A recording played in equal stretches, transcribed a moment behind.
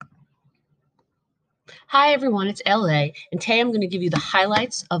Hi everyone, it's LA, and today I'm going to give you the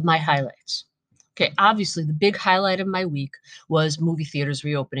highlights of my highlights. Okay, obviously the big highlight of my week was movie theaters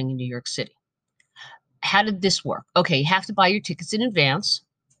reopening in New York City. How did this work? Okay, you have to buy your tickets in advance.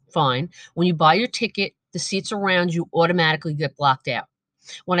 Fine. When you buy your ticket, the seats around you automatically get blocked out.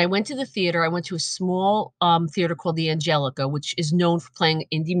 When I went to the theater, I went to a small theater called the Angelica, which is known for playing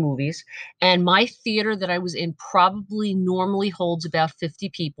indie movies. And my theater that I was in probably normally holds about 50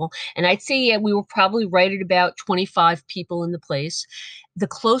 people. And I'd say, yeah, we were probably right at about 25 people in the place. The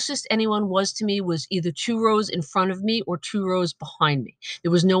closest anyone was to me was either two rows in front of me or two rows behind me.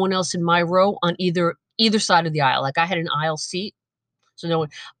 There was no one else in my row on either side of the aisle. Like I had an aisle seat, so no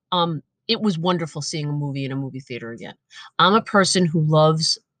one. It was wonderful seeing a movie in a movie theater again. I'm a person who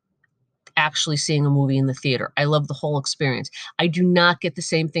loves actually seeing a movie in the theater. I love the whole experience. I do not get the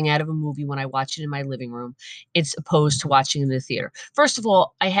same thing out of a movie when I watch it in my living room. It's opposed to watching in the theater. First of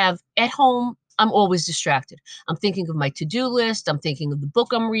all, I have at home, I'm always distracted. I'm thinking of my to-do list. I'm thinking of the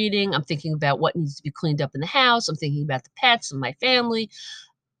book I'm reading. I'm thinking about what needs to be cleaned up in the house. I'm thinking about the pets and my family.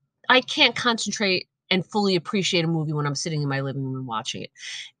 I can't concentrate and fully appreciate a movie when I'm sitting in my living room and watching it.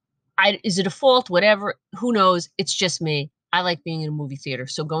 Is it a fault? Whatever. Who knows? It's just me. I like being in a movie theater.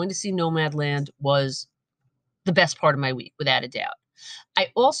 So going to see Nomadland was the best part of my week, without a doubt. I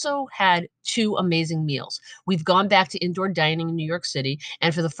also had two amazing meals. We've gone back to indoor dining in New York City,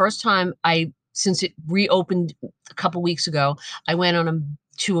 and for the first time, since it reopened a couple weeks ago, I went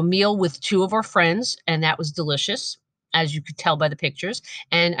to a meal with two of our friends, and that was delicious, as you could tell by the pictures.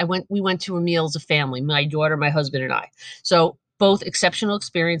 And we went to a meal as a family, my daughter, my husband, and I. So both exceptional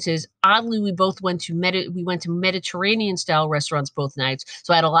experiences. Oddly, we went to Mediterranean style restaurants both nights.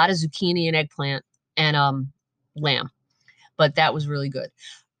 So I had a lot of zucchini and eggplant and lamb, but that was really good.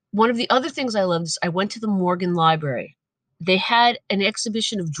 One of the other things I loved is I went to the Morgan Library. They had an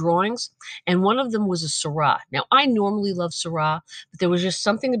exhibition of drawings, and one of them was a Seurat. Now, I normally love Seurat, but there was just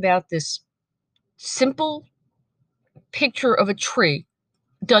something about this simple picture of a tree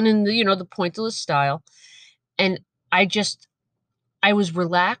done in the pointillist style. And I just, I was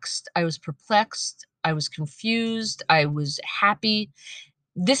relaxed, I was perplexed, I was confused, I was happy.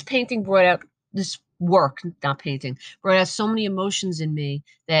 This painting brought out this work, not painting, brought out so many emotions in me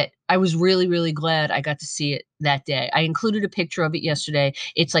that I was really, really glad I got to see it that day. I included a picture of it yesterday.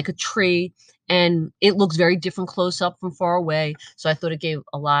 It's like a tree and it looks very different close up from far away. So I thought it gave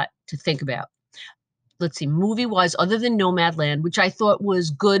a lot to think about. Let's see, movie wise, other than Nomadland, which I thought was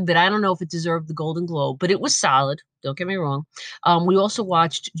good, but I don't know if it deserved the Golden Globe, but it was solid. Don't get me wrong. We also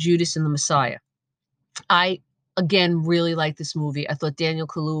watched Judas and the Messiah. I again really like this movie. I thought Daniel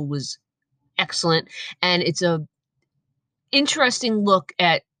Kaluuya was excellent, and it's a interesting look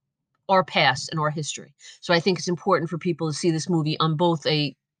at our past and our history. So I think it's important for people to see this movie on both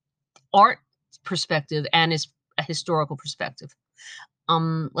a art perspective and as a historical perspective.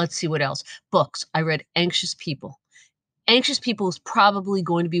 Let's see what else. Books. I read Anxious People. Anxious People is probably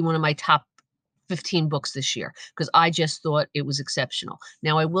going to be one of my top 15 books this year because I just thought it was exceptional.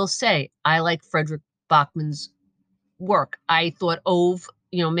 Now, I will say I like Frederick Bachman's work. I thought Ove,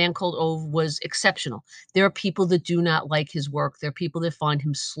 Man Called Ove was exceptional. There are people that do not like his work. There are people that find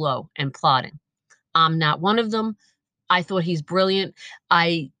him slow and plodding. I'm not one of them. I thought he's brilliant.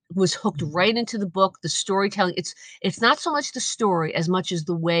 I was hooked right into the book, the storytelling. It's not so much the story as much as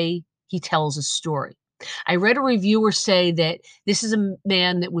the way he tells a story. I read a reviewer say that this is a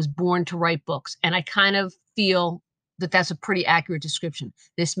man that was born to write books, and I kind of feel that that's a pretty accurate description.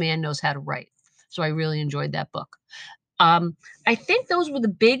 This man knows how to write. So I really enjoyed that book. Um, I think those were the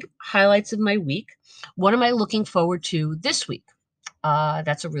big highlights of my week. What am I looking forward to this week?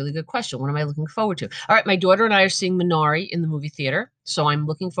 That's a really good question. What am I looking forward to? All right, my daughter and I are seeing Minari in the movie theater, so I'm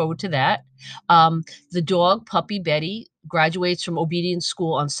looking forward to that. The dog, puppy Betty, graduates from obedience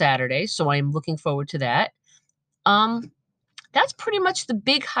school on Saturday, so I'm looking forward to that. Um, that's pretty much the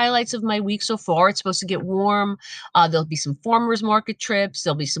big highlights of my week so far. It's supposed to get warm. There'll be some farmers market trips.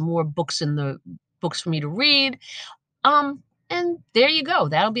 There'll be some more books in the books for me to read. And there you go.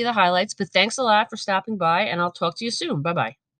 That'll be the highlights. But thanks a lot for stopping by, and I'll talk to you soon. Bye bye.